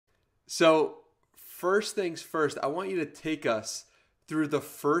So, first things first, I want you to take us through the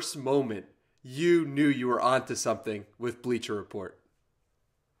first moment you knew you were onto something with Bleacher Report.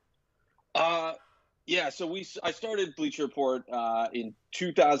 Uh, yeah. I started Bleacher Report in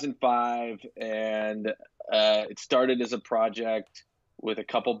 2005, and it started as a project with a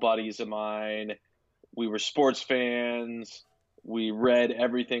couple buddies of mine. We were sports fans. We read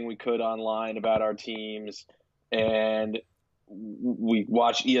everything we could online about our teams, and we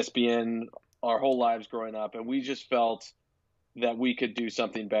watched ESPN our whole lives growing up, and we just felt that we could do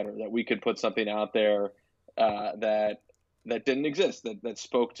something better, that we could put something out there that didn't exist, that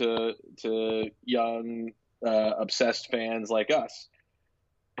spoke to young obsessed fans like us.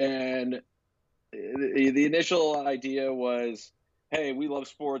 And the initial idea was, hey, we love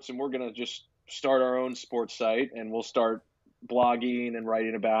sports, and we're gonna just start our own sports site, and we'll start blogging and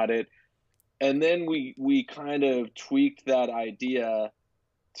writing about it. And then we kind of tweaked that idea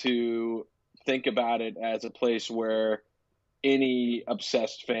to think about it as a place where any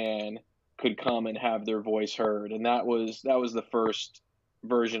obsessed fan could come and have their voice heard. And that was the first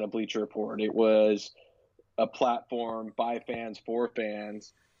version of Bleacher Report. It was a platform by fans for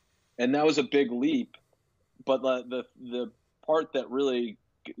fans, and that was a big leap. But the part that really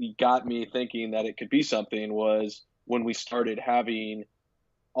got me thinking that it could be something was when we started having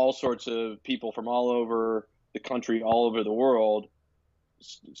all sorts of people from all over the country, all over the world,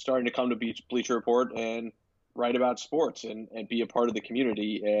 starting to come to Bleacher Report and write about sports and be a part of the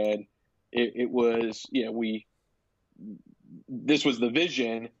community. And it was, this was the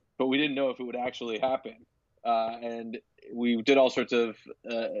vision, but we didn't know if it would actually happen. And we did all sorts of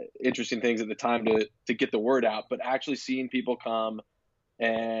interesting things at the time to get the word out, but actually seeing people come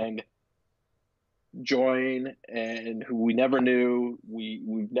and join, and who we never knew,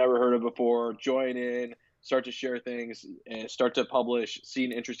 we've never heard of before, join in, start to share things, and start to publish,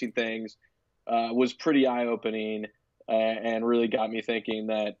 seeing interesting things, was pretty eye-opening, and really got me thinking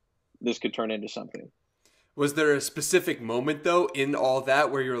that this could turn into something. Was there a specific moment, though, in all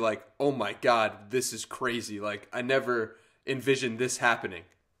that where you're like, oh my God, this is crazy? Like, I never envisioned this happening.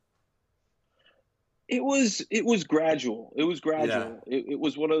 It was gradual. It was Yeah. gradual. It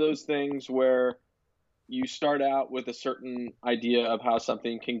was one of those things where you start out with a certain idea of how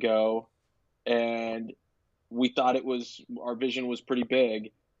something can go, and we thought our vision was pretty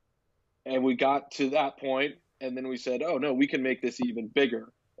big, and we got to that point, and then we said, oh no, we can make this even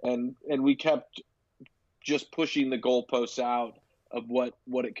bigger. And we kept just pushing the goalposts out of what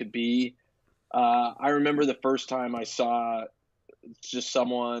it could be. I remember the first time I saw just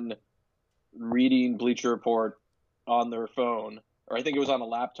someone reading Bleacher Report on their phone, or I think it was on a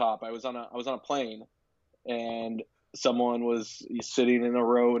laptop. I was on a plane, and someone was sitting in a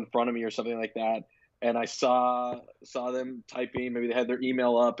row in front of me or something like that, and I saw them typing. Maybe they had their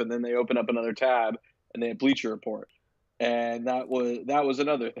email up, and then they opened up another tab, and they had Bleacher Report. And that was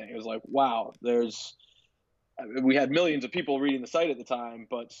another thing. It was like, wow, we had millions of people reading the site at the time,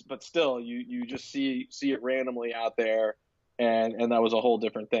 but still, you just see it randomly out there, and that was a whole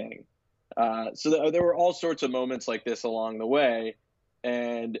different thing. So there were all sorts of moments like this along the way,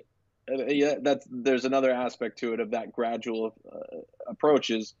 and yeah, there's another aspect to it, of that gradual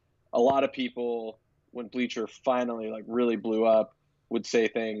approach. Is a lot of people, when Bleacher finally like really blew up, would say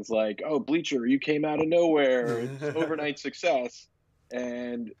things like, "Oh, Bleacher, you came out of nowhere. It's overnight success."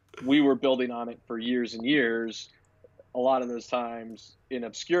 And we were building on it for years and years, a lot of those times in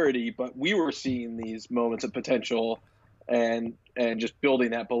obscurity, but we were seeing these moments of potential, and just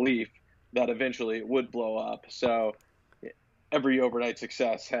building that belief that eventually it would blow up. So every overnight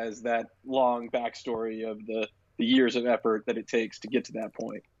success has that long backstory of the years of effort that it takes to get to that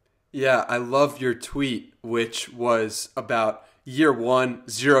point. Yeah, I love your tweet, which was about year one,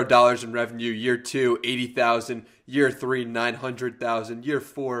 $0 in revenue, year two, 80,000, year three, 900,000, year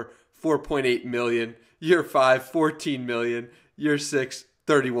four, 4.8 million, year five, 14 million, year six,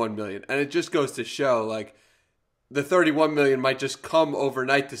 31 million. And it just goes to show, like, the 31 million might just come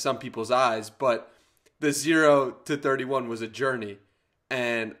overnight to some people's eyes, but the 0 to 31 was a journey.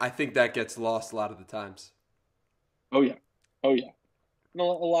 And I think that gets lost a lot of the times. Oh yeah, oh yeah. No,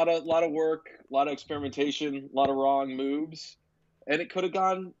 a lot of work, a lot of experimentation, a lot of wrong moves, and it could have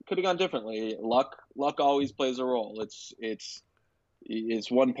gone differently. Luck always plays a role.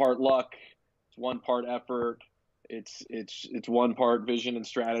 It's one part luck, it's one part effort, it's one part vision and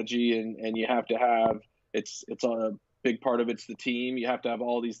strategy, and you have to have, it's a big part of it's the team. You have to have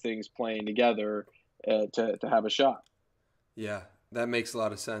all these things playing together to have a shot. Yeah, that makes a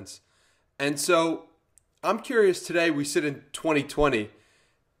lot of sense. And so I'm curious, today we sit in 2020.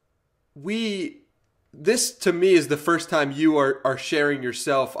 We this to me is the first time you are sharing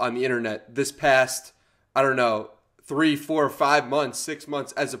yourself on the internet this past, I don't know, 3, 4, 5 months, 6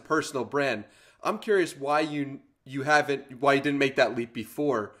 months as a personal brand. I'm curious why why you didn't make that leap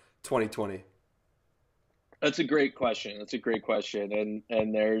before 2020. That's a great question. That's a great question,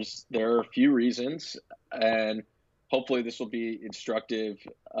 and there are a few reasons, and hopefully this will be instructive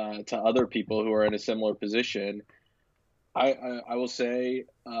to other people who are in a similar position. I will say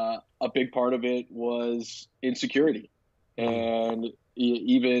a big part of it was insecurity, Mm. and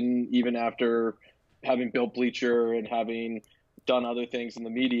even after having built Bleacher and having done other things in the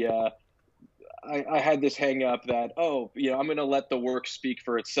media, I had this hang up that, oh, I'm going to let the work speak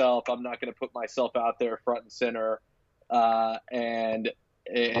for itself. I'm not going to put myself out there front and center, and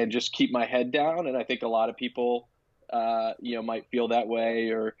just keep my head down. And I think a lot of people, might feel that way,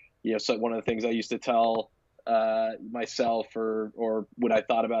 or so one of the things I used to tell myself, or when I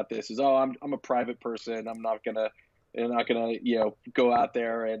thought about this, is, oh, I'm a private person. I'm not gonna go out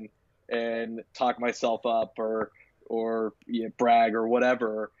there and talk myself up, or brag or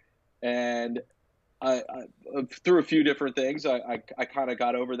whatever. And I through a few different things, I kind of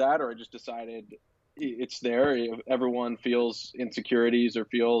got over that, or I just decided it's there. Everyone feels insecurities or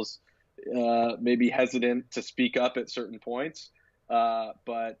feels maybe hesitant to speak up at certain points,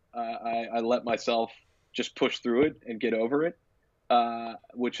 but I let myself just push through it and get over it,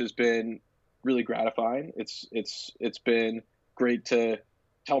 which has been really gratifying. It's been great to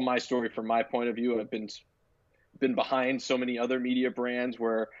tell my story from my point of view. I've been behind so many other media brands,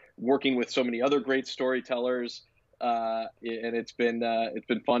 where working with so many other great storytellers, and it's been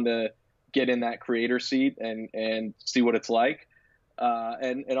fun to get in that creator seat and see what it's like,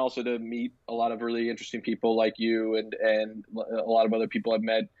 and also to meet a lot of really interesting people like you, and a lot of other people I've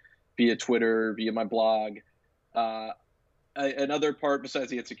met via Twitter, via my blog. Another part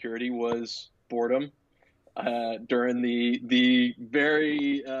besides the insecurity was boredom, during the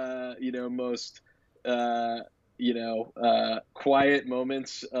very most quiet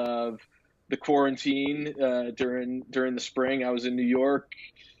moments of the quarantine, during the spring. I was in New York.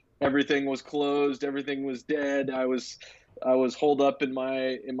 Everything was closed. Everything was dead. I was holed up in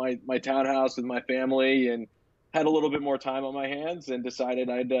my townhouse with my family, and had a little bit more time on my hands, and decided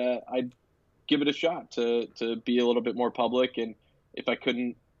I'd give it a shot to be a little bit more public. And if I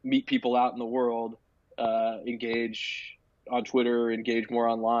couldn't meet people out in the world, engage on Twitter, engage more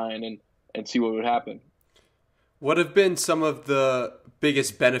online, and see what would happen. What have been some of the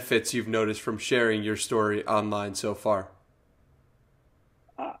biggest benefits you've noticed from sharing your story online so far?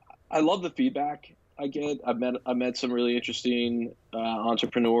 I love the feedback I get. I met some really interesting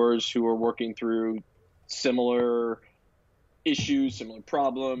entrepreneurs who are working through similar issues, similar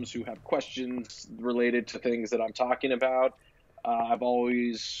problems, who have questions related to things that I'm talking about. I've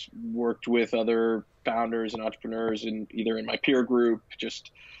always worked with other founders and entrepreneurs, either in my peer group,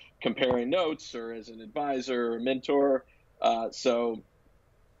 just comparing notes, or as an advisor or mentor. So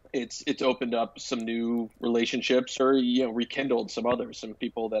it's opened up some new relationships, or rekindled some others. Some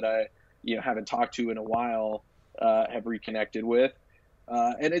people that I haven't talked to in a while, have reconnected with,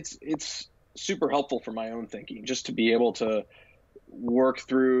 and it's super helpful for my own thinking, just to be able to work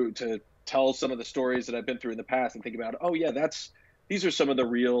through, to tell some of the stories that I've been through in the past, and think about, oh yeah, these are some of the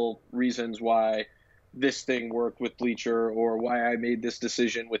real reasons why this thing worked with Bleacher, or why I made this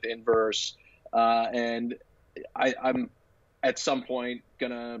decision with Inverse. And I'm at some point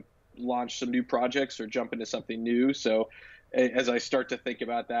gonna launch some new projects or jump into something new. So as I start to think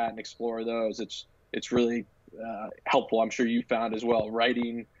about that and explore those, it's really helpful. I'm sure you found as well.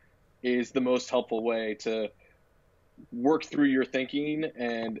 Writing is the most helpful way to work through your thinking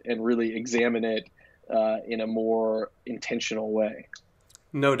and really examine it in a more intentional way.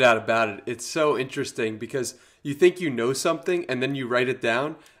 No doubt about it. It's so interesting because you think you know something and then you write it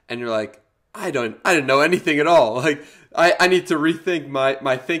down and you're like, I didn't know anything at all. Like I need to rethink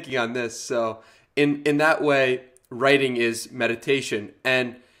my thinking on this. So in that way, writing is meditation.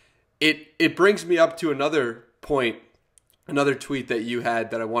 And it brings me up to another point, another tweet that you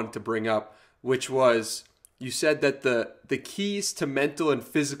had that I wanted to bring up, which was you said that the keys to mental and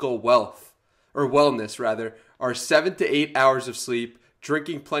physical wealth, or wellness rather, are 7 to 8 hours of sleep,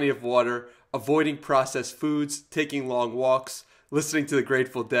 drinking plenty of water, avoiding processed foods, taking long walks, listening to the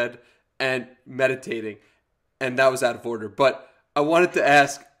Grateful Dead, and meditating. And that was out of order. But I wanted to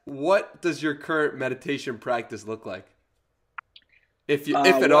ask, what does your current meditation practice look like? If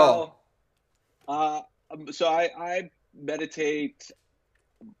at all. So I meditate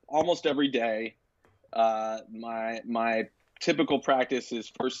almost every day. My typical practice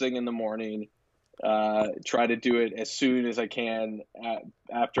is first thing in the morning. Try to do it as soon as I can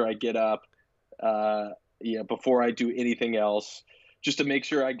after I get up. before I do anything else, just to make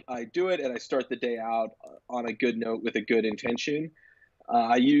sure I do it and I start the day out on a good note with a good intention.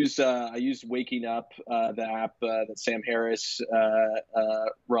 I use Waking Up, the app that Sam Harris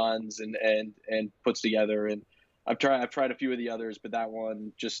runs and puts together, and I've tried a few of the others, but that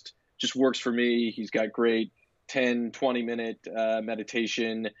one just works for me. He's got great 10-20 minute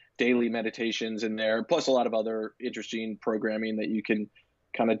meditation, daily meditations in there, plus a lot of other interesting programming that you can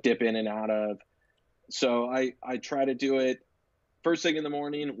kind of dip in and out of. So I try to do it first thing in the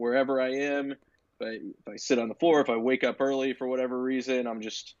morning, wherever I am. If I sit on the floor, if I wake up early for whatever reason, I'm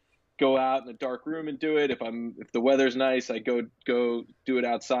just go out in a dark room and do it. If the weather's nice, I go do it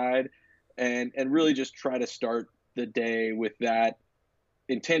outside, and really just try to start the day with that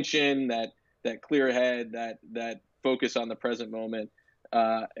intention, that clear head, that focus on the present moment,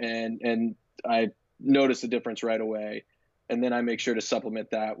 and I notice the difference right away. And then I make sure to supplement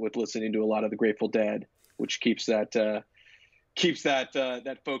that with listening to a lot of the Grateful Dead, which keeps that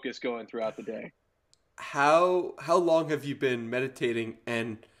focus going throughout the day. How long have you been meditating,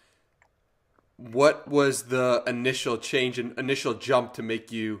 and what was the initial change and initial jump to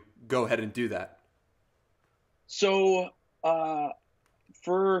make you go ahead and do that? So,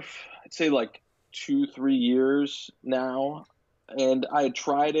 for I'd say like 2-3 years now, and I had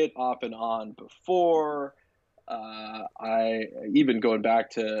tried it off and on before. I even going back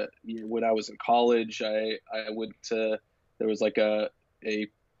to when I was in college, I went to, there was like a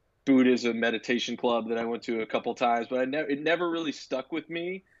Buddhism meditation club that I went to a couple times, but it never really stuck with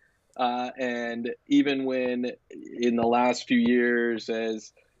me. And even when in the last few years,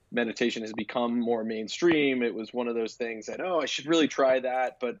 as meditation has become more mainstream, it was one of those things that, oh, I should really try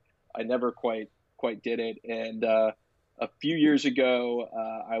that, but I never quite did it. And a few years ago,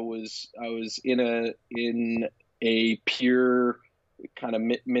 I was in a peer kind of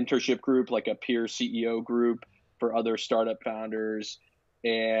mentorship group, like a peer CEO group for other startup founders,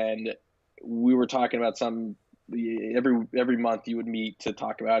 and we were talking about every month you would meet to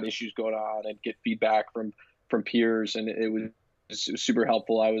talk about issues going on and get feedback from peers, and it was super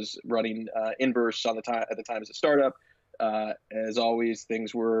helpful. I was running Inverse at the time as a startup. As always,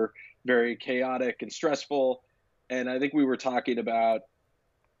 things were very chaotic and stressful, and I think we were talking about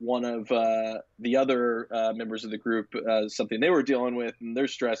one of the other members of the group, something they were dealing with and their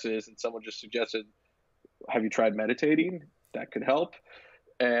stresses, and someone just suggested, have you tried meditating? That could help.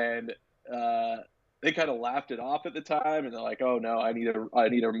 And they kind of laughed it off at the time, and they're like, oh no, I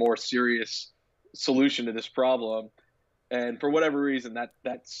need a more serious solution to this problem. And for whatever reason,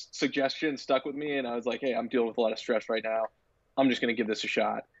 that suggestion stuck with me, and I was like, hey, I'm dealing with a lot of stress right now. I'm just going to give this a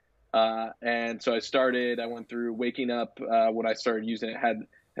shot. And so I went through Waking Up. When I started using it,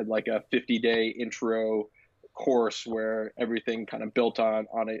 had like a 50-day intro course where everything kind of built on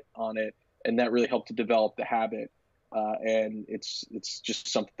it, and that really helped to develop the habit. And it's just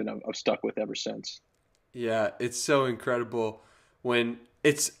something I've stuck with ever since. Yeah, it's so incredible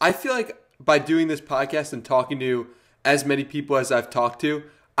I feel like by doing this podcast and talking to as many people as I've talked to,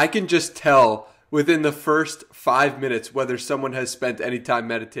 I can just tell within the first 5 minutes whether someone has spent any time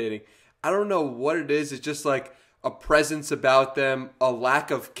meditating. I don't know what it is. It's just like a presence about them, a lack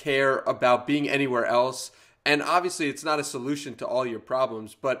of care about being anywhere else. And obviously it's not a solution to all your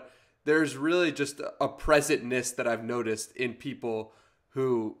problems, but there's really just a presentness that I've noticed in people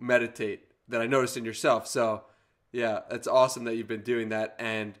who meditate that I noticed in yourself. So yeah, it's awesome that you've been doing that,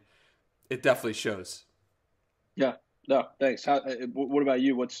 and it definitely shows. Yeah, no, thanks. What about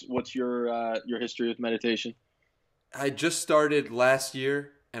you? What's your history with meditation? I just started last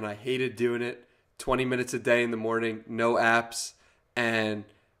year, and I hated doing it. 20 minutes a day in the morning, no apps, and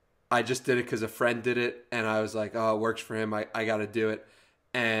I just did it because a friend did it, and I was like, oh, it works for him. I got to do it.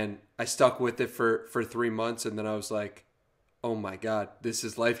 And I stuck with it for 3 months, and then I was like, oh my God, this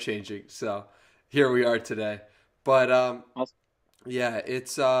is life-changing. So here we are today. But Awesome. yeah,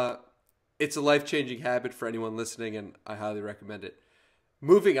 it's a life-changing habit for anyone listening, and I highly recommend it.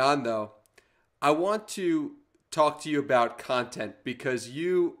 Moving on, though, I want to talk to you about content, because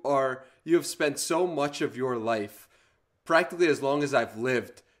you have spent so much of your life, practically as long as I've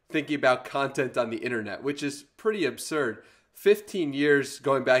lived, thinking about content on the internet, which is pretty absurd. 15 years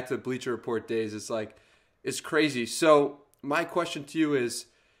going back to the Bleacher Report days is crazy. So my question to you is,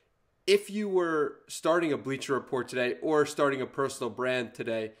 if you were starting a Bleacher Report today or starting a personal brand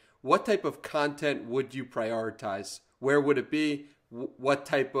today, what type of content would you prioritize? Where would it be? What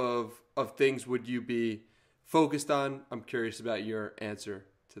type of things would you be focused on? I'm curious about your answer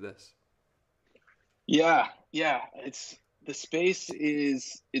to this. Yeah. The space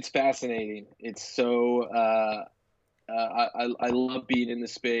it's fascinating. It's so I love being in the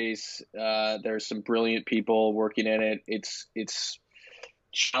space. There's some brilliant people working in it. It's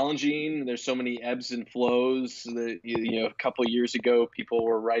challenging. There's so many ebbs and flows that, a couple of years ago, people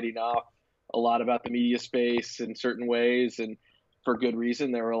were writing off a lot about the media space in certain ways, and for good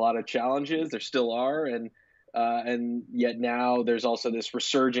reason. There were a lot of challenges. There still are, and yet now there's also this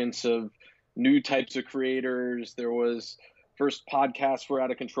resurgence of new types of creators. There was first podcasts were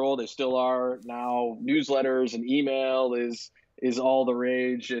out of control. They still are. Now newsletters and email is all the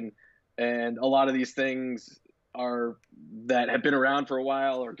rage, and a lot of these things are that have been around for a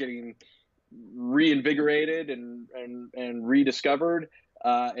while are getting reinvigorated and rediscovered,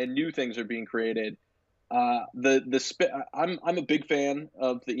 and new things are being created. I'm a big fan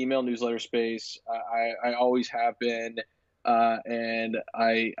of the email newsletter space. I always have been, and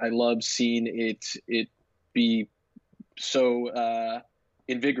I love seeing it be so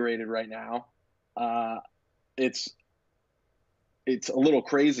invigorated right now. It's a little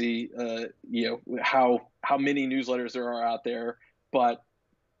crazy, how many newsletters there are out there, but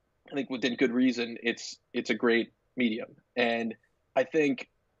I think within good reason, it's a great medium. And I think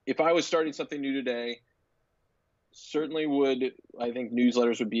if I was starting something new today, I think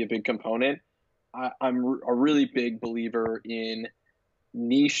newsletters would be a big component. I'm a really big believer in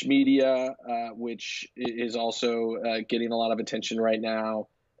niche media, which is also getting a lot of attention right now.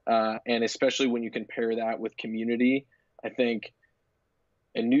 And especially when you compare that with community, I think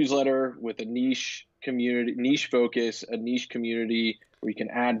a newsletter with a niche community, niche focus, a niche community where you can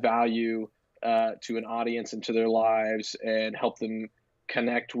add value to an audience and to their lives and help them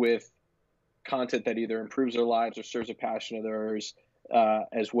connect with content that either improves their lives or serves a passion of theirs,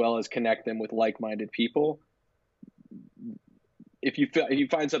 as well as connect them with like-minded people. If you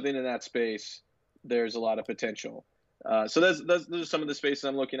find something in that space, there's a lot of potential. So those are some of the spaces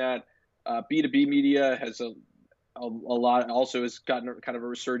I'm looking at. B2B media has a lot, also has gotten kind of a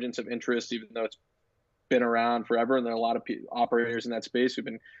resurgence of interest, even though it's been around forever, and there are a lot of operators in that space who've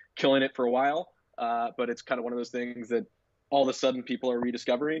been killing it for a while. But it's kind of one of those things that all of a sudden people are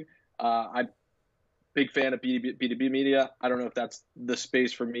rediscovering. I'm a big fan of B2B media. I don't know if that's the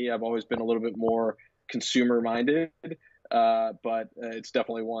space for me. I've always been a little bit more consumer minded, but it's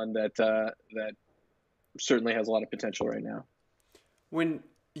definitely one that certainly has a lot of potential right now. When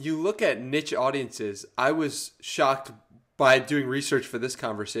you look at niche audiences, I was shocked by doing research for this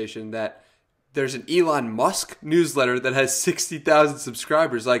conversation that there's an Elon Musk newsletter that has 60,000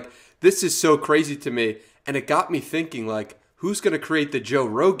 subscribers. Like, this is so crazy to me. And it got me thinking, like, who's going to create the Joe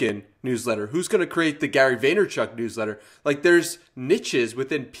Rogan newsletter? Who's going to create the Gary Vaynerchuk newsletter? Like, there's niches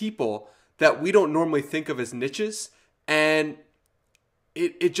within people that we don't normally think of as niches. And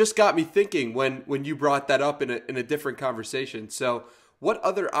it just got me thinking when you brought that up in a different conversation. So what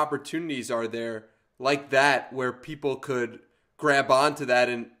other opportunities are there like that where people could grab onto that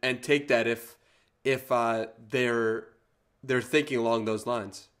and take that if they're thinking along those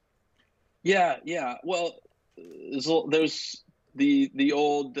lines? Yeah. Well, there's the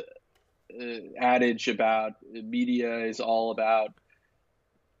old adage about media is all about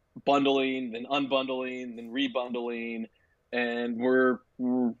bundling, then unbundling, then rebundling, and we're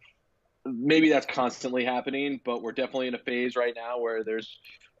maybe that's constantly happening, but we're definitely in a phase right now where there's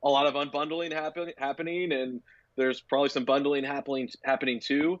a lot of unbundling happening, and there's probably some bundling happening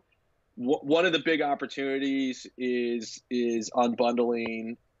too. One of the big opportunities is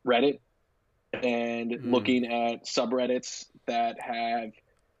unbundling Reddit and looking at subreddits that have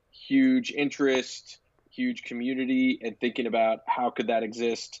huge interest, huge community, and thinking about how could that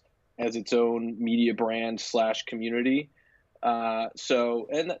exist as its own media brand / community. And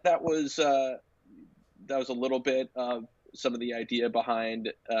that was a little bit of some of the idea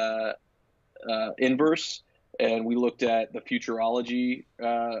behind Inverse, and we looked at the Futurology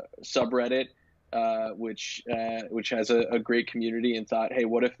subreddit, which has a great community, and thought, hey,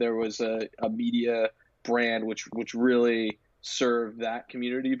 what if there was a media brand which really served that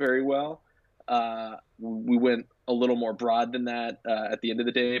community very well? We went a little more broad than that at the end of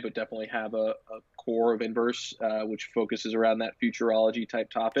the day, but definitely have a core of Inverse, which focuses around that futurology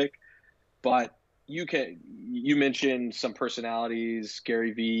type topic. But you mentioned some personalities,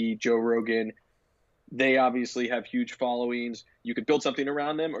 Gary Vee, Joe Rogan. They obviously have huge followings. You could build something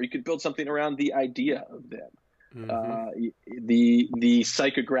around them, or you could build something around the idea of them. Mm-hmm. The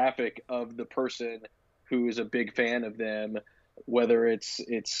psychographic of the person who is a big fan of them, whether it's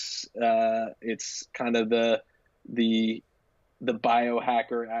kind of the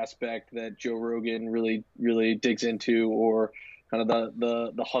biohacker aspect that Joe Rogan really digs into, or kind of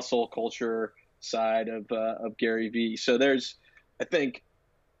the hustle culture side of Gary Vee. So I think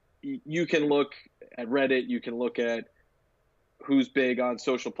you can look at Reddit, you can look at who's big on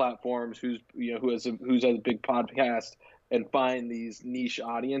social platforms, who has a big podcast, and find these niche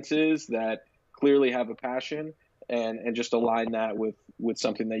audiences that clearly have a passion, and just align that with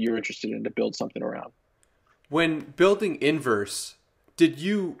something that you're interested in to build something around. When building Inverse,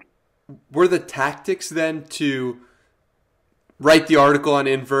 were the tactics then to write the article on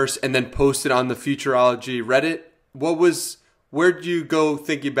Inverse and then post it on the Futurology Reddit? Where'd you go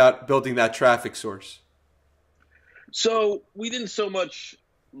thinking about building that traffic source? So we didn't so much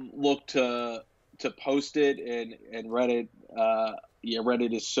look to post it, and Reddit.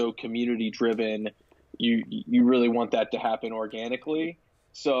 Reddit is so community driven. You really want that to happen organically.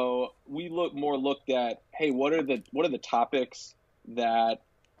 So we looked at, hey, what are the topics that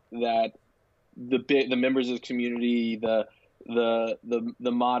the members of the community, the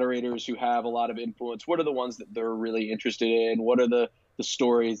moderators who have a lot of influence, what are the ones that they're really interested in? What are the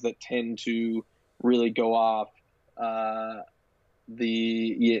stories that tend to really go off?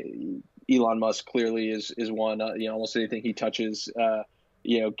 Elon Musk clearly is one. Almost anything he touches,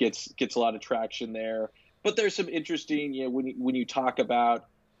 gets a lot of traction there. But there's some interesting, when you talk about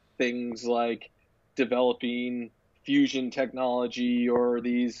things like developing fusion technology or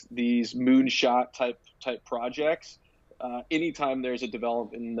these moonshot type projects. Anytime there's a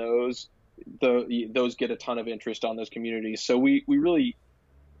development in those get a ton of interest on those communities. So we really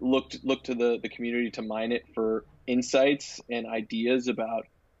looked to the community to mine it for insights and ideas about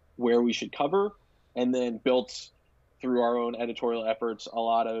where we should cover, and then built through our own editorial efforts a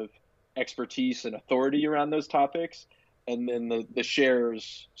lot of expertise and authority around those topics, and then the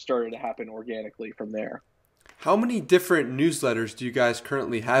shares started to happen organically from there. How many different newsletters do you guys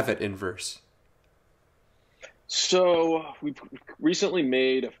currently have at Inverse? So we've recently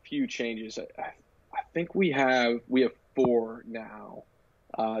made a few changes. I think we have 4 now.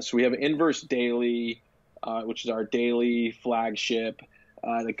 So we have Inverse Daily, which is our daily flagship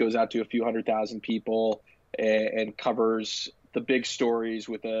that goes out to a few 100,000 people and covers the big stories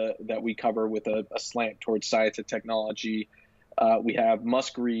that we cover with a slant towards science and technology. We have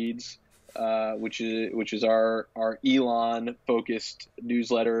Musk Reads, which is our Elon focused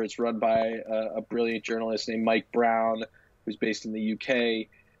newsletter. It's run by a brilliant journalist named Mike Brown, who's based in the UK,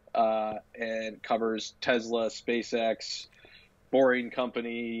 and covers Tesla, SpaceX, Boring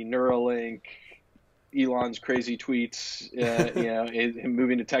Company, Neuralink, Elon's crazy tweets, him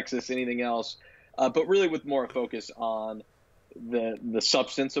moving to Texas, anything else, but really with more focus on the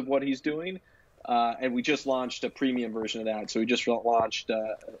substance of what he's doing. And we just launched a premium version of that. So we just launched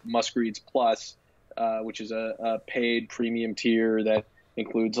Musk Reads Plus, which is a paid premium tier that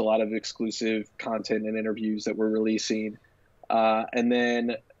includes a lot of exclusive content and interviews that we're releasing. And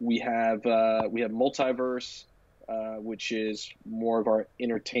then we have Multiverse, which is more of our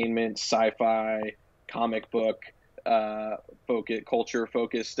entertainment, sci-fi, comic book, culture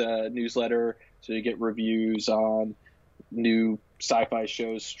focused newsletter. So you get reviews on new sci-fi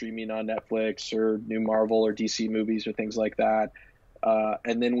shows streaming on Netflix, or new Marvel or DC movies or things like that.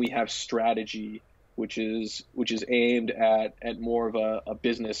 And then we have Strategy, which is aimed at more of a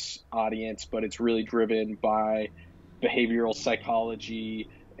business audience, but it's really driven by behavioral psychology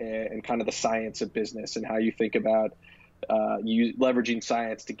and kind of the science of business, and how you think about leveraging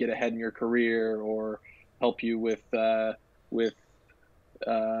science to get ahead in your career, or help you with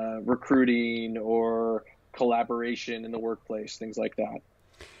recruiting or collaboration in the workplace, things like that.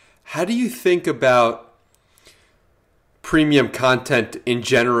 How do you think about premium content in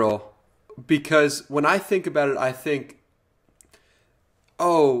general? Because when I think about it, I think,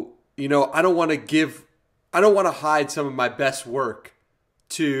 I don't want to hide some of my best work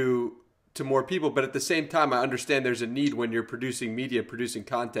to more people, but at the same time, I understand there's a need when you're producing media, producing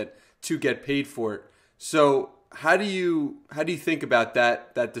content, to get paid for it. So how do you think about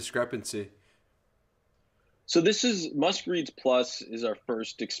that discrepancy? So this is Musk Reads Plus is our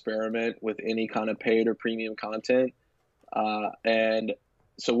first experiment with any kind of paid or premium content, and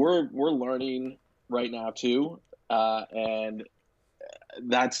so we're learning right now too, and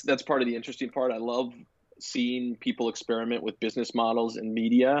that's part of the interesting part. I love seeing people experiment with business models in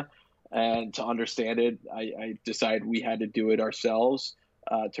media, and to understand it, I decided we had to do it ourselves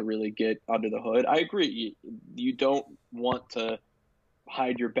to really get under the hood. I agree. You don't want to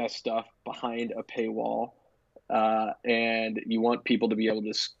hide your best stuff behind a paywall. And you want people to be able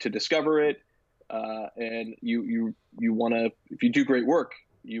to discover it, and you want to, if you do great work,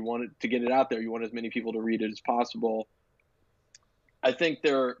 you want it to get it out there. You want as many people to read it as possible. I think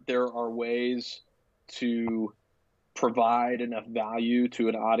there are ways to provide enough value to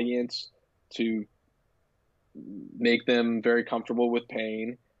an audience to make them very comfortable with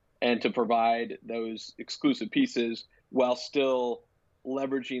paying, and to provide those exclusive pieces while still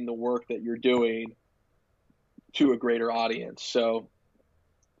leveraging the work that you're doing to a greater audience. So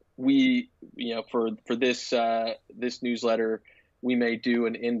we, for this newsletter, we may do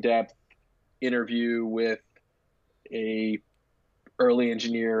an in-depth interview with a early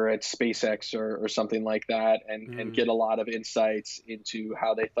engineer at SpaceX or something like that, and get a lot of insights into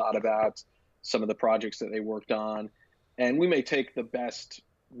how they thought about some of the projects that they worked on. And we may take the best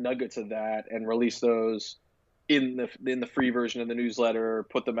nuggets of that and release those in the free version of the newsletter,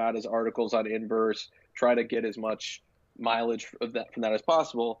 put them out as articles on Inverse, try to get as much mileage from that as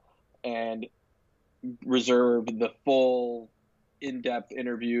possible, and reserve the full in-depth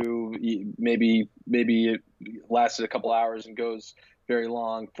interview. Maybe it lasted a couple hours and goes very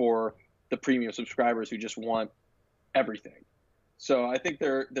long for the premium subscribers who just want everything. So I think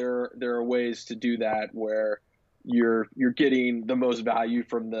there are ways to do that where you're getting the most value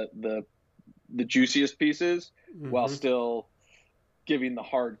from the juiciest pieces, while still giving the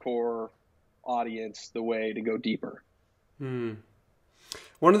hardcore audience the way to go deeper.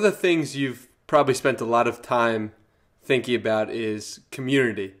 One of the things you've probably spent a lot of time thinking about is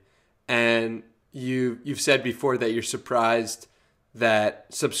community. And you've said before that you're surprised that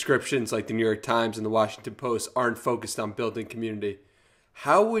subscriptions like the New York Times and the Washington Post aren't focused on building community.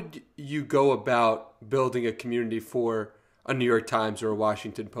 How would you go about building a community for a New York Times or a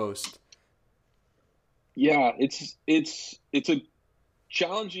Washington Post? Yeah, it's a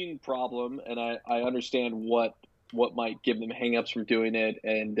challenging problem, and I understand what might give them hangups from doing it.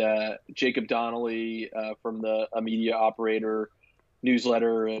 And Jacob Donnelly from the A Media Operator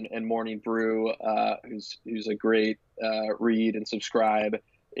newsletter and Morning Brew, who's a great read and subscribe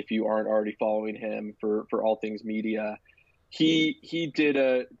if you aren't already following him for all things media. He did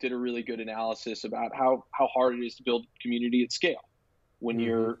a really good analysis about how hard it is to build community at scale when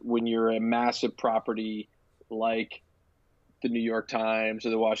you're a massive property like the New York Times or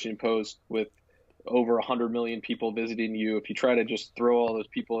the Washington Post with over 100 million people visiting you. If you try to just throw all those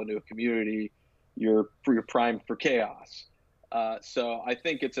people into a community, you're primed for chaos. So I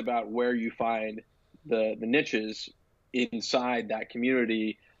think it's about where you find the niches inside that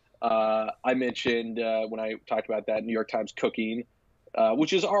community. I mentioned when I talked about that New York Times cooking,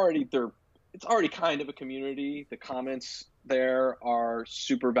 which is it's already kind of a community. The comments there are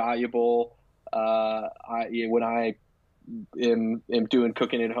super valuable. When I am doing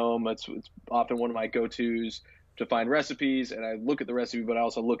cooking at home, it's often one of my go-tos to find recipes, and I look at the recipe, but I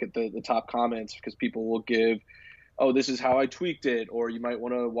also look at the top comments, because people will give, oh, this is how I tweaked it, or you might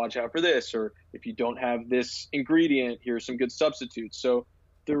want to watch out for this, or if you don't have this ingredient, here's some good substitutes. So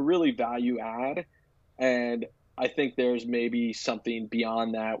they're really value add, and I think there's maybe something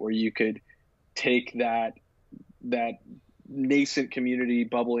beyond that where you could take that nascent community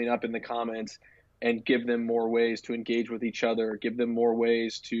bubbling up in the comments and give them more ways to engage with each other, give them more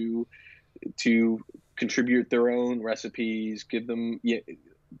ways to contribute their own recipes, give them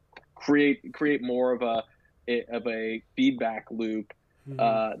create more of a feedback loop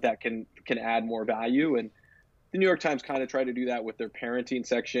that can add more value. And the New York Times kind of tried to do that with their parenting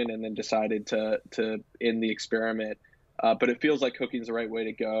section, and then decided to end the experiment. But it feels like cooking is the right way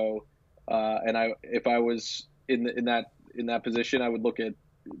to go. And if I was in that position, I would look at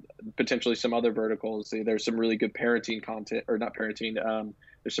potentially some other verticals. There's some really good parenting content, or not parenting.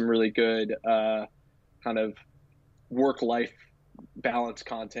 There's some really good kind of work-life balance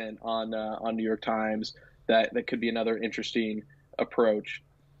content on New York Times that could be another interesting approach.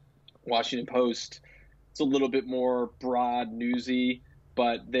 Washington Post, it's a little bit more broad, newsy,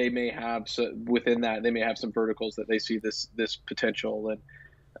 but they may have within that they may have some verticals that they see this potential. And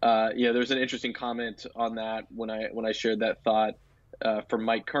there's an interesting comment on that when I shared that thought from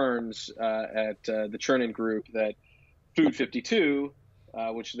Mike Kearns at the Chernin Group, that Food 52,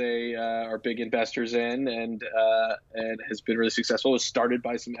 which they are big investors in and has been really successful, was started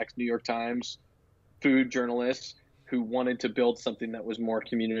by some ex-New York Times food journalists who wanted to build something that was more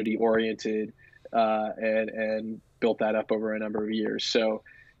community oriented, and built that up over a number of years. So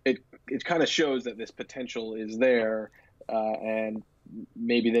it kind of shows that this potential is there, and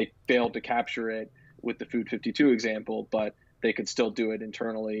maybe they failed to capture it with the Food 52 example, but they could still do it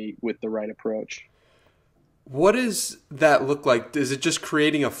internally with the right approach. What does that look like? Is it just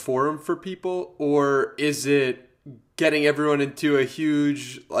creating a forum for people, or is it getting everyone into a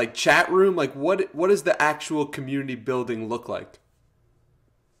huge chat room? What does the actual community building look like?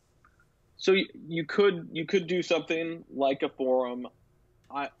 So you could do something like a forum.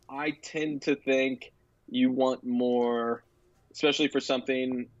 I tend to think you want more, especially for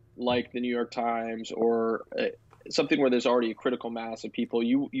something like the New York Times or something where there's already a critical mass of people.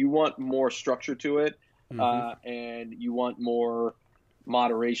 You want more structure to it, Hmm. and you want more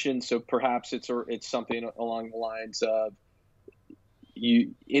moderation. So perhaps it's something along the lines of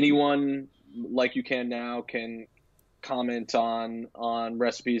anyone like you can now can comment on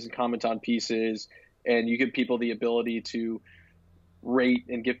recipes and comment on pieces, and you give people the ability to rate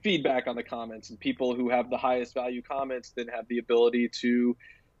and give feedback on the comments, and people who have the highest value comments then have the ability to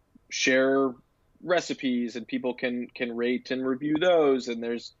share recipes, and people can rate and review those, and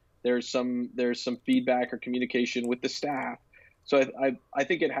there's some feedback or communication with the staff. So I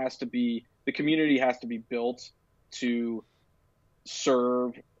think it has to be, the community has to be built to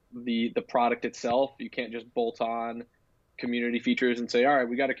serve the product itself. You can't just bolt on community features and say, all right,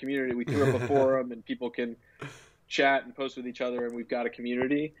 we got a community, we threw up a forum and people can chat and post with each other and we've got a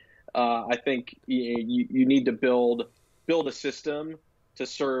community. I think you need to build a system to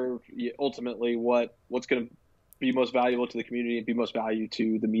serve ultimately what's going to be most valuable to the community and be most valuable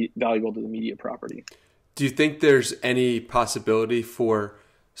to the media property. Do you think there's any possibility for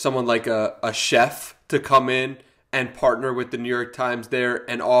someone like a chef to come in and partner with the New York Times there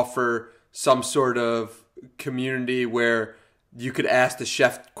and offer some sort of community where you could ask the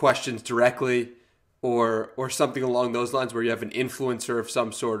chef questions directly, or something along those lines, where you have an influencer of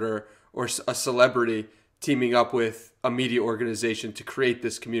some sort, or a celebrity teaming up with a media organization to create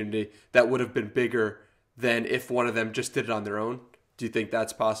this community that would have been bigger than if one of them just did it on their own? Do you think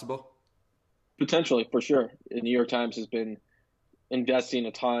that's possible? Potentially, for sure. The New York Times has been investing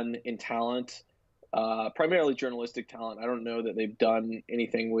a ton in talent, primarily journalistic talent. I don't know that they've done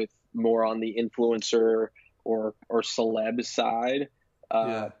anything with more on the influencer or celeb side,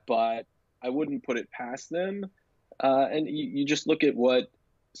 Yeah. but I wouldn't put it past them. And you just look at what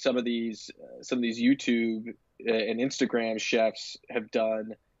some of these YouTube and Instagram chefs have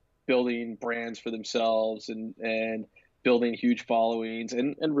done, building brands for themselves and building huge followings,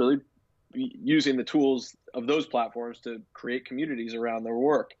 and really using the tools of those platforms to create communities around their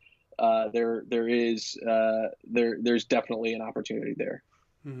work. There's definitely an opportunity there.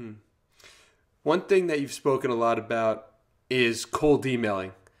 Hmm. One thing that you've spoken a lot about is cold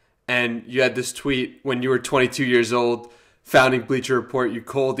emailing. And you had this tweet when you were 22 years old, founding Bleacher Report. You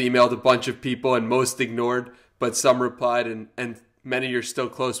cold emailed a bunch of people and most ignored, but some replied, and many you're still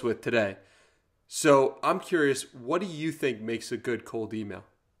close with today. So I'm curious, what do you think makes a good cold email?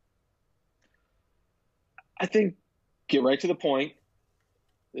 I think get right to the point.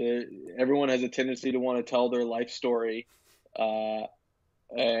 Everyone has a tendency to want to tell their life story, uh,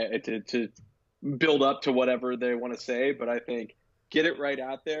 to build up to whatever they want to say. But I think get it right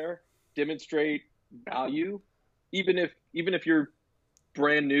out there, demonstrate value, even if you're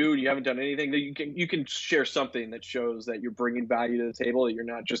brand new and you haven't done anything, that you can share something that shows that you're bringing value to the table, that you're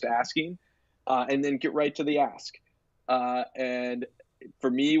not just asking, and then get right to the ask. And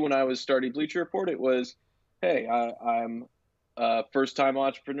for me, when I was starting Bleacher Report, it was, hey, I'm a first-time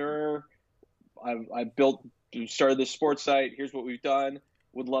entrepreneur. I started this sports site. Here's what we've done.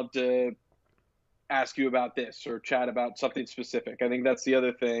 Would love to ask you about this or chat about something specific. I think that's the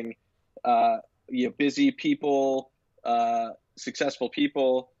other thing. Busy people, successful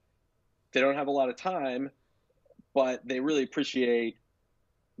people, they don't have a lot of time, but they really appreciate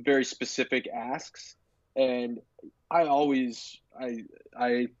very specific asks. And I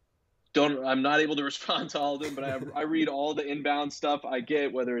don't, I'm not able to respond to all of them, but I read all the inbound stuff I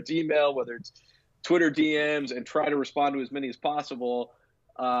get, whether it's email, whether it's Twitter DMs, and try to respond to as many as possible.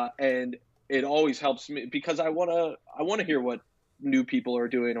 And it always helps me because I want to hear what new people are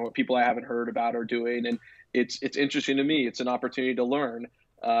doing or what people I haven't heard about are doing. And it's interesting to me. It's an opportunity to learn.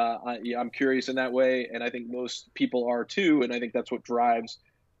 I'm curious in that way. And I think most people are too. And I think that's what drives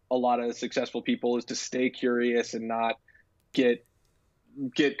a lot of successful people, is to stay curious and not get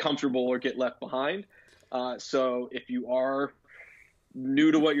comfortable or get left behind. So if you are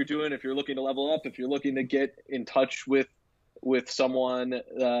new to what you're doing, if you're looking to level up, if you're looking to get in touch with someone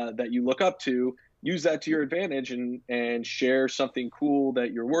that you look up to, use that to your advantage and share something cool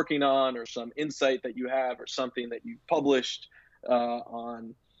that you're working on, or some insight that you have, or something that you published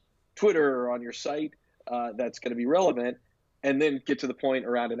on Twitter or on your site that's going to be relevant, and then get to the point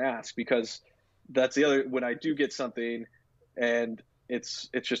around an ask. Because that's the other, when I do get something and it's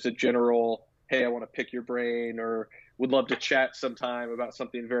just a general, hey, I want to pick your brain or would love to chat sometime about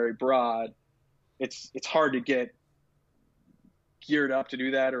something very broad, it's hard to get geared up to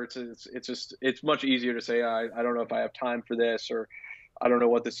do that, or it's much easier to say, I don't know if I have time for this, or I don't know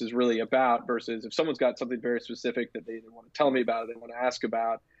what this is really about, versus if someone's got something very specific that they want to tell me about, they want to ask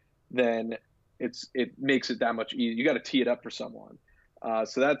about, then it makes it that much easier. You got to tee it up for someone.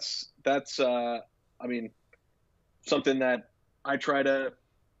 So that's I mean, something that I try to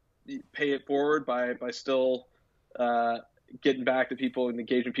pay it forward by still getting back to people and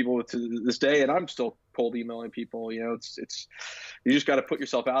engaging people to this day. And I'm still cold emailing people. It's you just got to put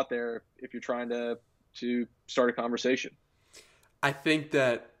yourself out there if you're trying to start a conversation. I think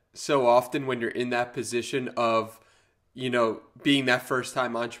that so often when you're in that position of, being that first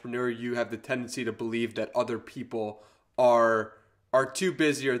time entrepreneur, you have the tendency to believe that other people are too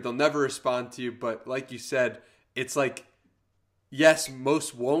busy or they'll never respond to you. But like you said, it's like, yes,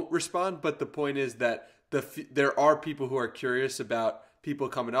 most won't respond, but the point is that there are people who are curious about people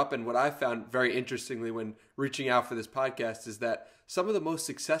coming up. And what I found very interestingly when reaching out for this podcast is that some of the most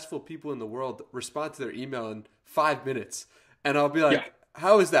successful people in the world respond to their email in 5 minutes. And I'll be like, Yeah.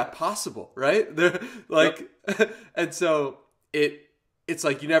 how is that possible? Right? They're like, yep. And so it's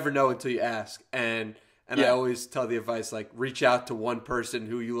like, you never know until you ask. And I always tell the advice, like, reach out to one person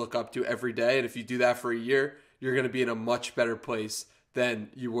who you look up to every day. And if you do that for a year, you're going to be in a much better place than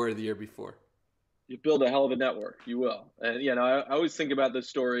you were the year before. You build a hell of a network. You will. And, I always think about the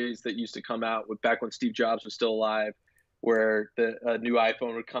stories that used to come out back when Steve Jobs was still alive, where a new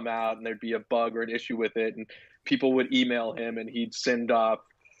iPhone would come out and there'd be a bug or an issue with it. And people would email him and he'd send off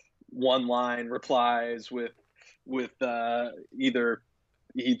one-line replies with either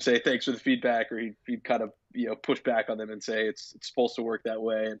he'd say thanks for the feedback, or he'd kind of push back on them and say it's supposed to work that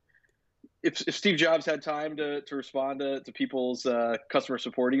way. And if Steve Jobs had time to respond to people's customer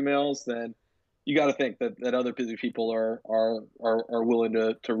support emails, then you got to think that other busy people are willing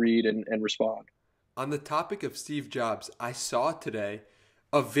to read and respond. On the topic of Steve Jobs, I saw today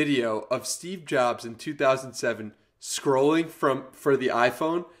a video of Steve Jobs in 2007 scrolling for the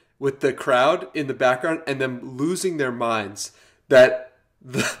iPhone with the crowd in the background and them losing their minds that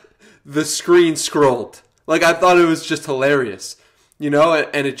the screen scrolled. Like, I thought it was just hilarious,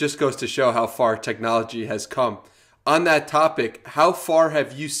 and it just goes to show how far technology has come. On that topic, how far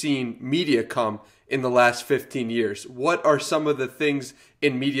have you seen media come in the last 15 years? What are some of the things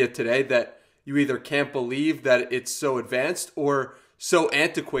in media today that you either can't believe that it's so advanced or so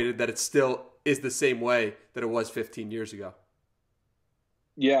antiquated that it still is the same way that it was 15 years ago?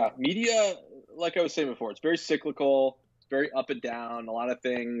 Yeah, media, like I was saying before, it's very cyclical, it's very up and down. A lot of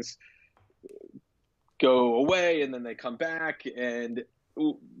things go away and then they come back, and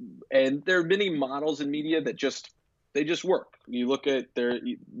there are many models in media that they just work. You look at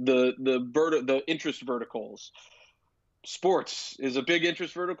the interest verticals. Sports is a big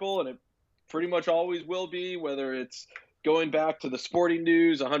interest vertical, and it pretty much always will be, whether it's going back to the sporting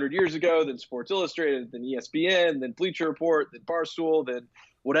news 100 years ago, then Sports Illustrated, then ESPN, then Bleacher Report, then Barstool, then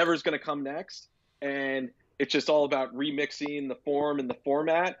whatever's going to come next. And it's just all about remixing the form and the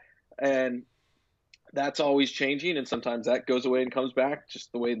format. And that's always changing. And sometimes that goes away and comes back,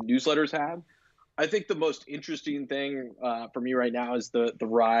 just the way the newsletters have. I think the most interesting thing for me right now is the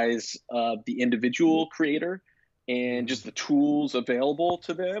rise of the individual creator and just the tools available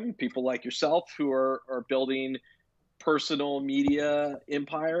to them. People like yourself who are building personal media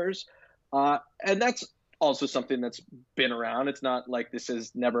empires. And that's also something that's been around. It's not like this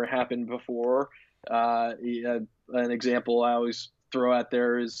has never happened before. An example I always throw out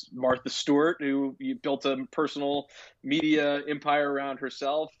there is Martha Stewart, who built a personal media empire around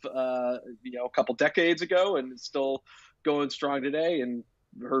herself, a couple decades ago, and is still going strong today. And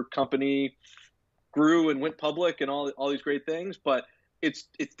her company grew and went public and all these great things. But it's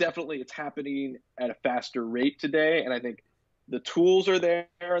definitely happening at a faster rate today. And I think the tools are there,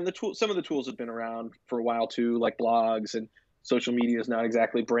 and some of the tools have been around for a while too, like blogs, and social media is not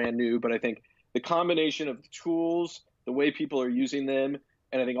exactly brand new. But I think the combination of the tools, the way people are using them,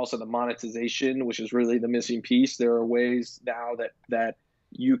 and I think also the monetization, which is really the missing piece. There are ways now that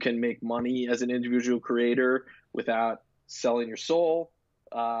you can make money as an individual creator without selling your soul,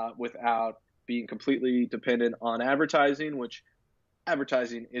 without being completely dependent on advertising, which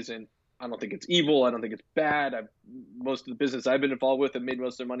advertising isn't, I don't think it's evil. I don't think it's bad. Most of the business I've been involved with have made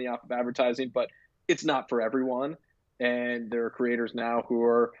most of their money off of advertising, but it's not for everyone. And there are creators now who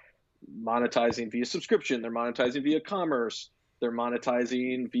are monetizing via subscription. They're monetizing via commerce. They're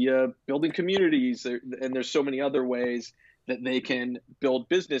monetizing via building communities. And there's so many other ways that they can build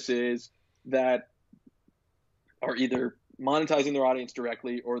businesses that are either monetizing their audience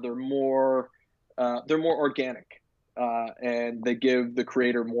directly, or they're more organic, and they give the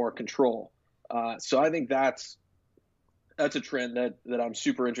creator more control. So I think that's a trend that I'm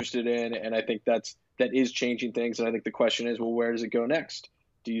super interested in, and I think that is changing things. And I think the question is, well, where does it go next?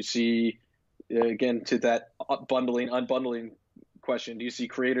 Do you see, again, to that unbundling question, do you see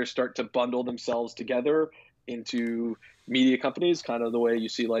creators start to bundle themselves together into media companies, kind of the way you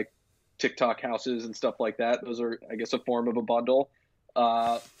see like TikTok houses and stuff like that? Those are, I guess, a form of a bundle.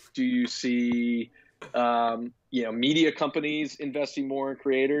 Do you see, media companies investing more in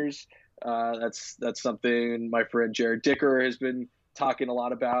creators? That's something my friend Jared Dicker has been talking a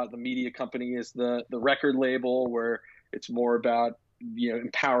lot about. The media company is the record label, where it's more about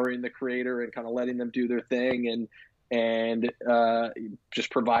empowering the creator and kind of letting them do their thing, and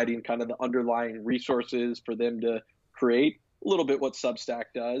just providing kind of the underlying resources for them to create, a little bit what Substack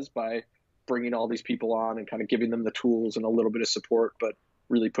does by bringing all these people on and kind of giving them the tools and a little bit of support, but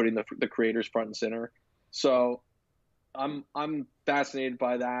really putting the creators front and center. So I'm fascinated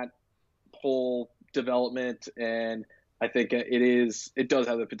by that whole development, and I think it does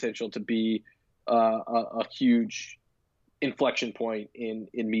have the potential to be a huge inflection point in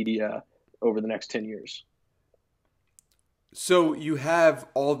media over the next 10 years. So you have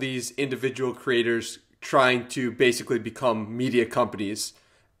all these individual creators trying to basically become media companies.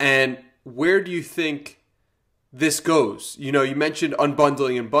 And where do you think this goes? You mentioned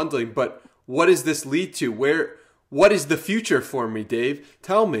unbundling and bundling, but what does this lead to? What is the future for me, Dave?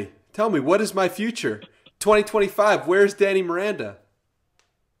 Tell me, what is my future? 2025, where's Danny Miranda?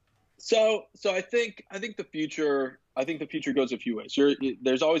 So I think the future goes a few ways.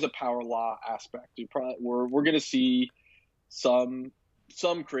 There's always a power law aspect. We're going to see some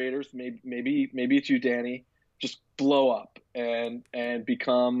creators, maybe it's you, Danny, just blow up and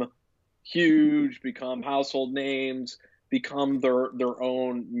become huge, become household names, become their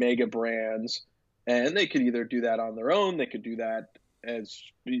own mega brands. And they could either do that on their own, they could do that as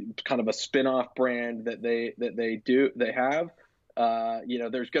kind of a spin-off brand that they have.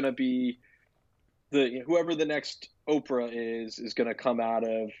 There's going to be whoever the next Oprah is going to come out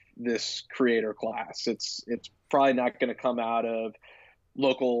of this creator class. It's probably not going to come out of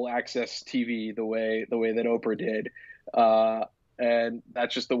local access TV the way that Oprah did, and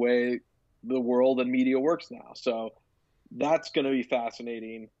that's just the way the world and media works now. So that's going to be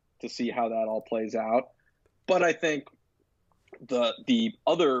fascinating to see how that all plays out. But I think the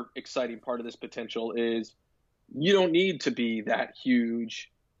other exciting part of this potential is you don't need to be that huge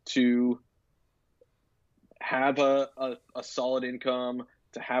to have a solid income,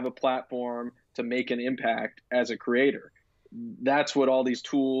 to have a platform, to make an impact as a creator. That's what all these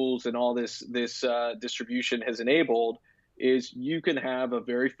tools and all this distribution has enabled, is you can have a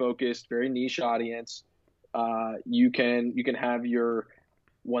very focused, very niche audience. You can have your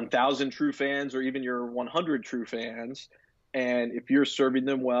 1,000 true fans or even your 100 true fans. And if you're serving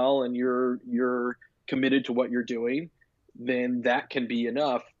them well and you're committed to what you're doing, then that can be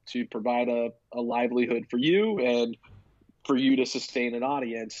enough to provide a livelihood for you and for you to sustain an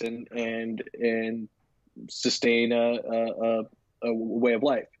audience and sustain a way of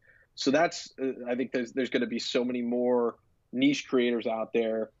life. So that's, I think there's going to be so many more niche creators out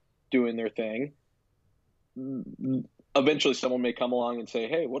there doing their thing. Eventually someone may come along and say,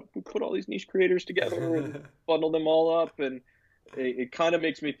 hey, what if we put all these niche creators together and bundle them all up? And it kind of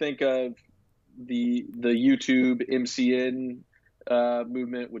makes me think of the YouTube MCN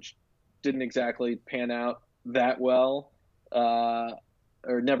movement, which didn't exactly pan out that well,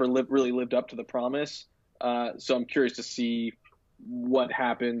 or never really lived up to the promise. So I'm curious to see what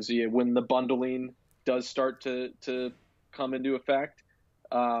happens when the bundling does start to come into effect.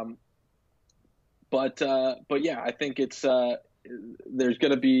 But yeah, I think it's there's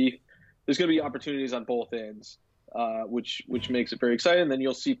going to be opportunities on both ends, which makes it very exciting. And then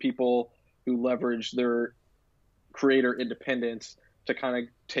you'll see people who leverage their creator independence to kind of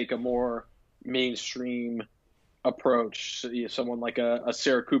take a more mainstream approach. So, someone like a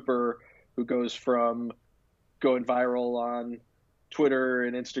Sarah Cooper, who goes from going viral on Twitter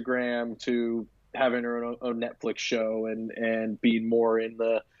and Instagram to having her own Netflix show and being more in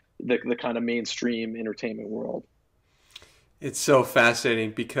the kind of mainstream entertainment world. It's so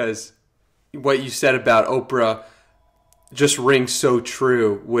fascinating because what you said about Oprah just rings so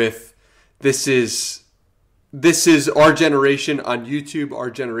true with this is our generation on YouTube,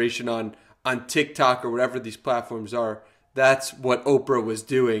 our generation on TikTok or whatever these platforms are. That's what Oprah was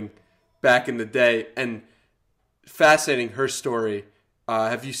doing back in the day. And fascinating, her story.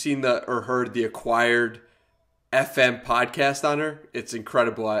 Have you seen or heard the Acquired FM podcast on her? It's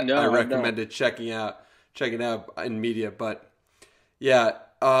incredible. I recommend it checking out in media. But yeah,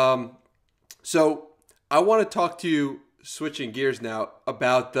 so I want to talk to you, switching gears now,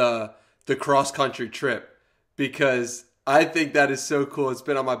 about the cross-country trip, because I think that is so cool. It's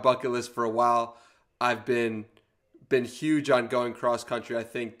been on my bucket list for a while. I've been huge on going cross-country. I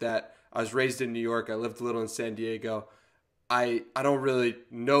think that I was raised in New York. I lived a little in San Diego. I don't really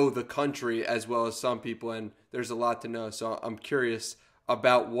know the country as well as some people, and there's a lot to know. So I'm curious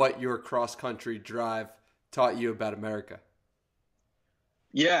about what your cross-country drive taught you about America.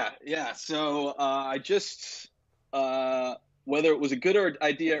 Yeah. So I just, whether it was a good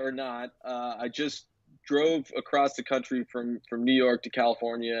idea or not, I just drove across the country from New York to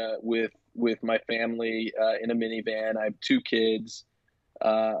California with my family in a minivan. I have two kids,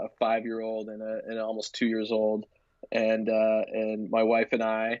 a 5-year old and almost 2 years old, and my wife and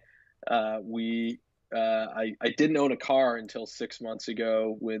I, we. I didn't own a car until 6 months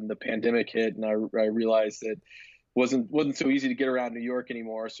ago when the pandemic hit, and I realized that wasn't so easy to get around New York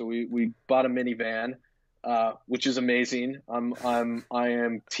anymore. So we bought a minivan, which is amazing. I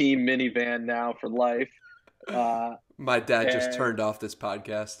am team minivan now for life. Uh, My dad just and turned off this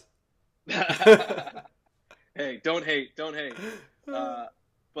podcast. hey, don't hate. Uh,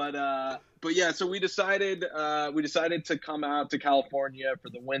 but yeah, so we decided to come out to California for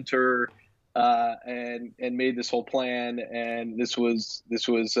the winter, and made this whole plan. And this was we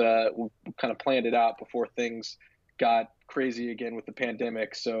kind of planned it out before things got crazy again with the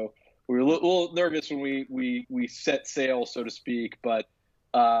pandemic. So we were a little nervous when we set sail, so to speak. But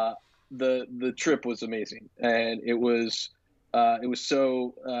the trip was amazing, and it was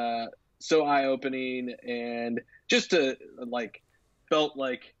so eye opening, and just to like felt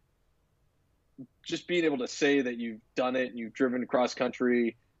like just being able to say that you've done it and you've driven cross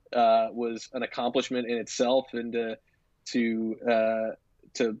country was an accomplishment in itself, and to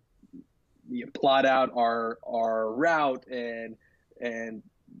plot out our route and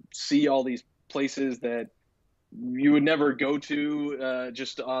see all these places that you would never go to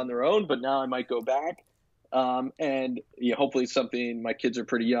just on their own, but now I might go back. And hopefully something, my kids are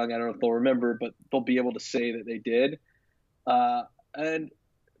pretty young. I don't know if they'll remember, but they'll be able to say that they did. And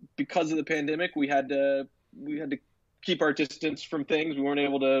because of the pandemic, we had to keep our distance from things. We weren't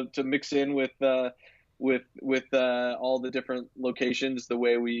able to mix in with all the different locations the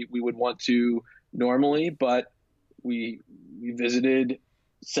way we would want to normally. But we visited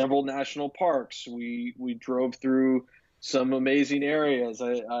several national parks. We drove through some amazing areas.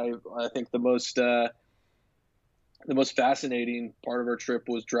 I think the most fascinating part of our trip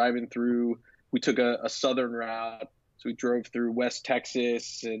was driving through. We took a southern route, so we drove through West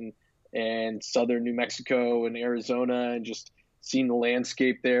Texas and southern New Mexico and Arizona, and just seeing the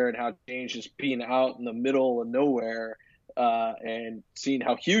landscape there and how it changed, just being out in the middle of nowhere, and seeing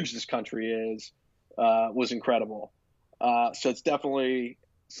how huge this country is, was incredible. So it's definitely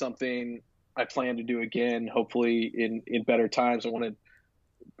something I plan to do again, hopefully in better times. I want to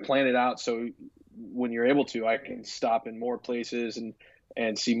plan it out so when you're able to, I can stop in more places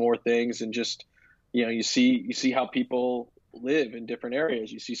and see more things, and just you see how people live in different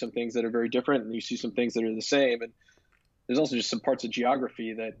areas. You see some things that are very different, and you see some things that are the same. And there's also just some parts of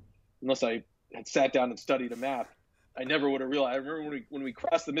geography that, unless I had sat down and studied a map, I never would have realized. I remember when we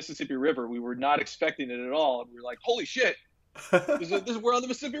crossed the Mississippi River, we were not expecting it at all, and we were like, "Holy shit, we're on the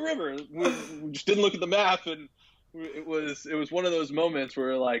Mississippi River." We just didn't look at the map, and it was one of those moments where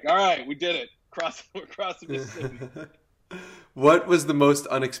we're like, "All right, we did it. Across the Mississippi." What was the most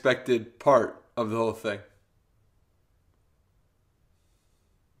unexpected part of the whole thing?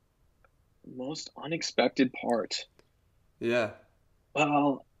 Most unexpected part. Yeah.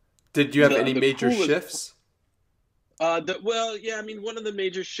 Well, Did you have any the major coolest. shifts? Well, yeah. I mean, one of the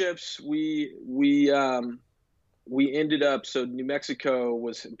major shifts we ended up. So New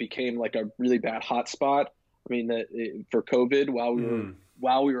Mexico became like a really bad hot spot. I mean, for COVID while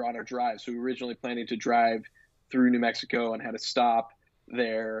we were on our drive. So we were originally planning to drive through New Mexico and had to stop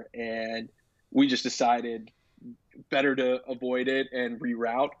there, and we just decided better to avoid it and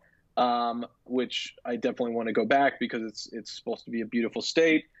reroute. Which I definitely want to go back because it's supposed to be a beautiful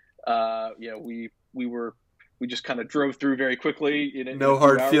state. We just kind of drove through very quickly in No a few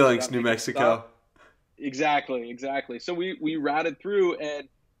hard hours feelings, without New making a Mexico. stop. Exactly. So we routed through, and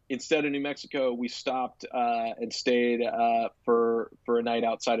instead of New Mexico, we stopped and stayed for a night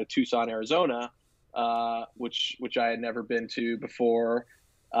outside of Tucson, Arizona, which I had never been to before,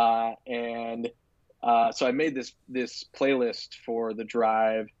 and so I made this playlist for the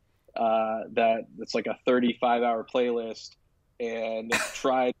drive, that's like a 35-hour playlist, and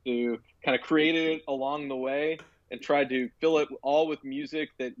tried to kind of create it along the way, and tried to fill it all with music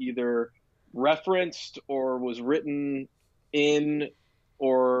that either referenced or was written in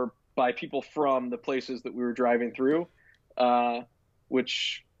or by people from the places that we were driving through,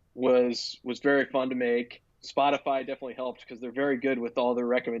 which was very fun to make. Spotify definitely helped because they're very good with all their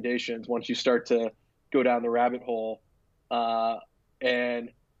recommendations once you start to go down the rabbit hole. And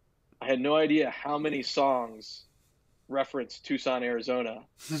I had no idea how many songs reference Tucson, Arizona.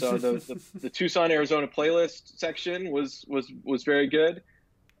 So the Tucson, Arizona playlist section was very good.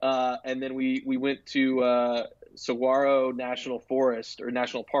 And then we went to Saguaro National Forest or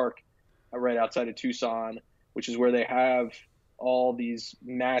National Park, right outside of Tucson, which is where they have all these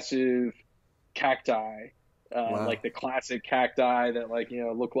massive cacti, Wow. like the classic cacti that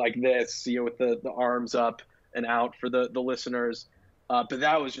look like this, with the arms up and out for the listeners. But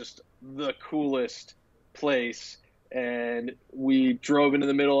that was just the coolest place. And we drove into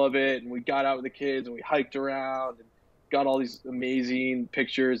the middle of it and we got out with the kids and we hiked around and got all these amazing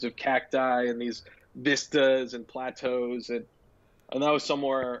pictures of cacti and these vistas and plateaus. And that was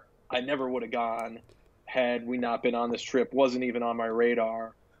somewhere I never would have gone had we not been on this trip. Wasn't even on my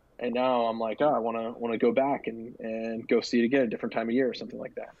radar. And now I'm like, oh, I want to go back and go see it again, a different time of year or something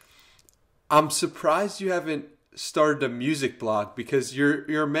like that. I'm surprised you haven't started a music blog because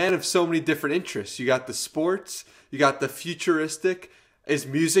you're a man of so many different interests. You got the sports, you got the futuristic. Is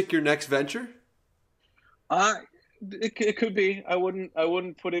music your next venture? It could be. I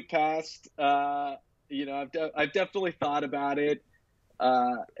wouldn't put it past. I've definitely thought about it,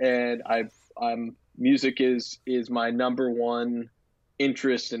 and I'm music is my number one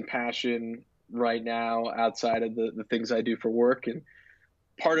interest and passion right now outside of the things I do for work. And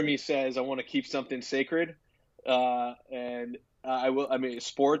part of me says I want to keep something sacred, and I will. I mean,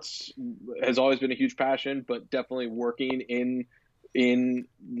 sports has always been a huge passion, but definitely working in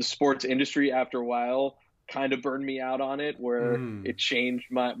the sports industry after a while kind of burned me out on it, where it changed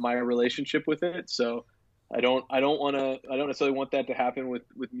my relationship with it. So I don't necessarily want that to happen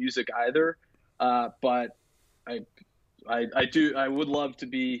with music either. But I would love to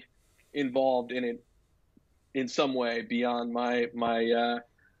be involved in it in some way beyond my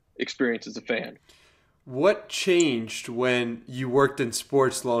experience as a fan. What changed when you worked in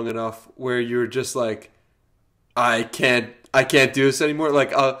sports long enough where you were just like, I can't do this anymore?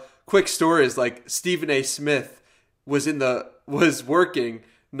 Like a quick story is like Stephen A. Smith was working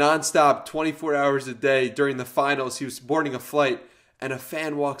nonstop 24 hours a day during the finals. He was boarding a flight and a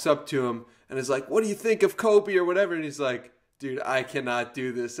fan walks up to him and is like, "What do you think of Kobe?" or whatever. And he's like, "Dude, I cannot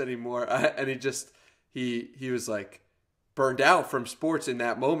do this anymore." And he was like burned out from sports in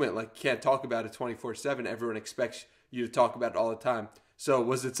that moment. Like, you can't talk about it 24/7. Everyone expects you to talk about it all the time. So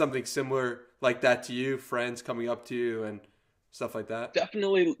was it something similar like that to you? Friends coming up to you and stuff like that?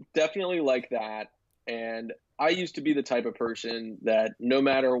 Definitely like that. And I used to be the type of person that no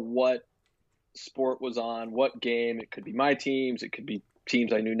matter what sport was on, what game, it could be my teams, it could be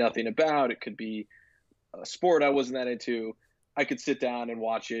teams I knew nothing about, it could be a sport I wasn't that into, I could sit down and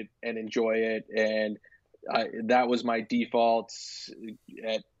watch it and enjoy it. And that was my default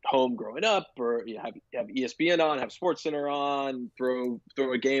at home growing up, or have ESPN on, have SportsCenter on, throw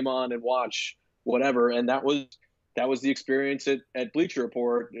a game on and watch whatever. And that was the experience at Bleacher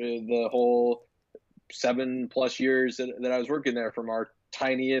Report, the whole 7+ years that I was working there, from our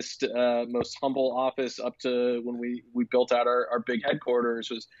tiniest, most humble office up to when we built out our big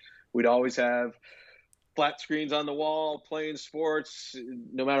headquarters. We'd always have flat screens on the wall, playing sports,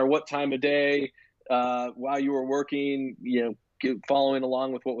 no matter what time of day, while you were working, following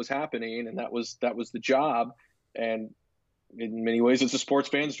along with what was happening. And that was the job. And in many ways, it's a sports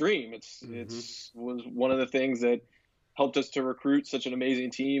fan's dream. It's was one of the things that helped us to recruit such an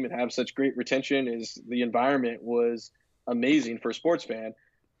amazing team and have such great retention. Is the environment was amazing for a sports fan.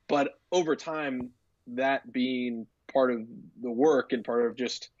 But over time, that being part of the work and part of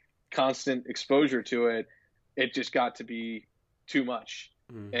just constant exposure to it, it just got to be too much.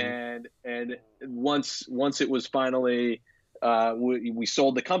 And once it was finally, we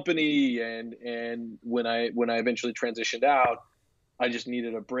sold the company, and when I eventually transitioned out, I just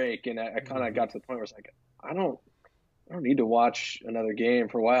needed a break. And I kind of got to the point where it's like, I don't need to watch another game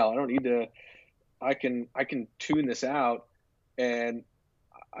for a while. I don't need to. I can tune this out. And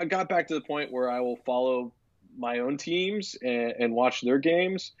I got back to the point where I will follow my own teams and watch their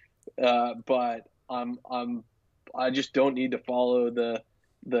games, but I just don't need to follow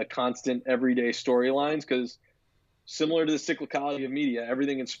the constant everyday storylines, because similar to the cyclicality of media,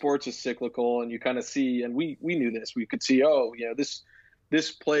 everything in sports is cyclical. And you kind of see, and we knew this, we could see,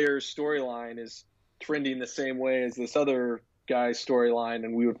 this player's storyline is trending the same way as this other guy's storyline,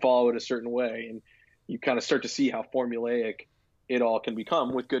 and we would follow it a certain way. And you kind of start to see how formulaic it all can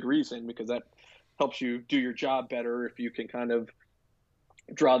become, with good reason, because that helps you do your job better if you can kind of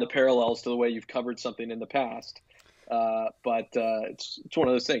draw the parallels to the way you've covered something in the past. But it's one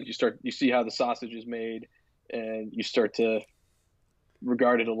of those things. You see how the sausage is made, and you start to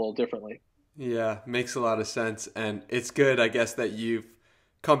regard it a little differently. Yeah, makes a lot of sense. And it's good, I guess, that you've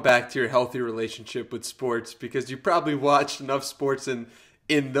come back to your healthy relationship with sports, because you probably watched enough sports in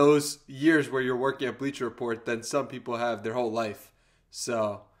those years where you're working at Bleacher Report than some people have their whole life.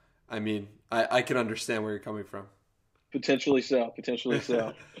 So I mean, I can understand where you're coming from. Potentially so. Potentially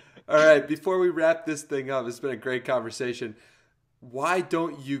so. All right, before we wrap this thing up, it's been a great conversation. Why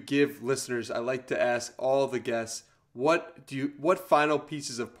don't you give listeners, I like to ask all the guests, what final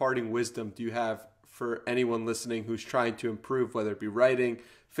pieces of parting wisdom do you have for anyone listening who's trying to improve, whether it be writing,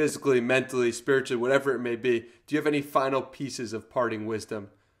 physically, mentally, spiritually, whatever it may be? Do you have any final pieces of parting wisdom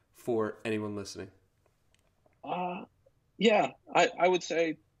for anyone listening? Yeah, I would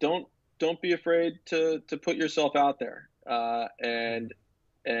say don't be afraid to put yourself out there, and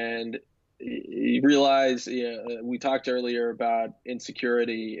you realize, we talked earlier about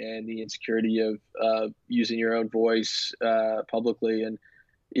insecurity and the insecurity of using your own voice publicly, and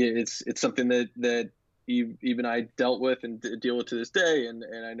it's something that even I dealt with and deal with to this day, and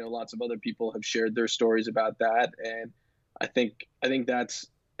I know lots of other people have shared their stories about that, and I think that's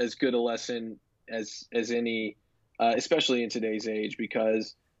as good a lesson as any, especially in today's age,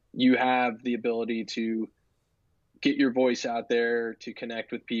 because you have the ability to get your voice out there, to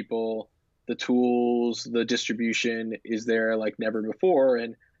connect with people. The tools, the distribution is there like never before.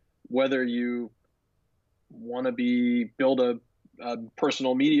 And whether you want to build a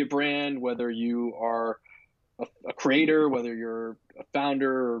personal media brand, whether you are a creator, whether you're a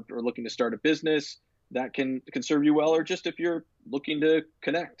founder or looking to start a business, that can serve you well, or just if you're looking to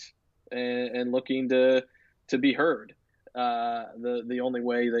connect and looking to be heard. The only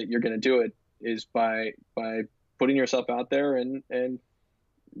way that you're going to do it is by putting yourself out there and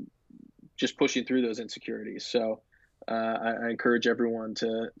just pushing through those insecurities. So I encourage everyone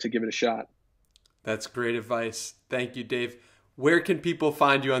to give it a shot. That's great advice. Thank you, Dave. Where can people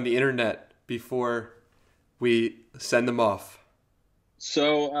find you on the internet before we send them off?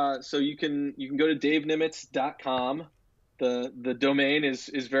 So you can go to davenemetz.com. The domain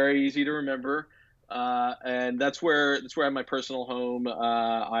is very easy to remember. And that's where I have my personal home.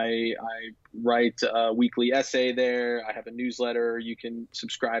 I write a weekly essay there. I have a newsletter you can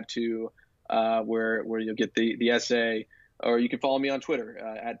subscribe to, where you'll get the essay, or you can follow me on Twitter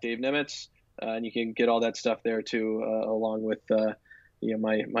at Dave Nemetz, and you can get all that stuff there too, along with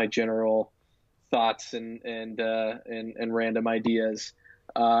my general thoughts and random ideas.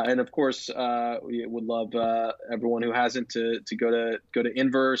 And of course, we would love everyone who hasn't to go to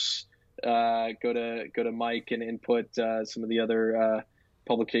Inverse. Go to Mike and input some of the other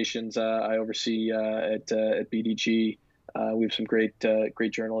publications I oversee at BDG. We have some great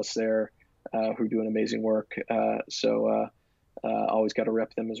journalists there who are doing amazing work. So always got to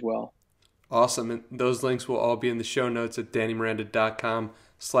rep them as well. Awesome. And those links will all be in the show notes at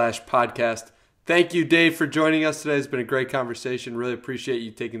dannymiranda.com/podcast. Thank you, Dave, for joining us today. It's been a great conversation. Really appreciate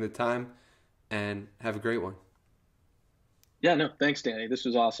you taking the time, and have a great one. Yeah, no, thanks, Danny. This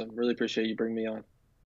was awesome. Really appreciate you bringing me on.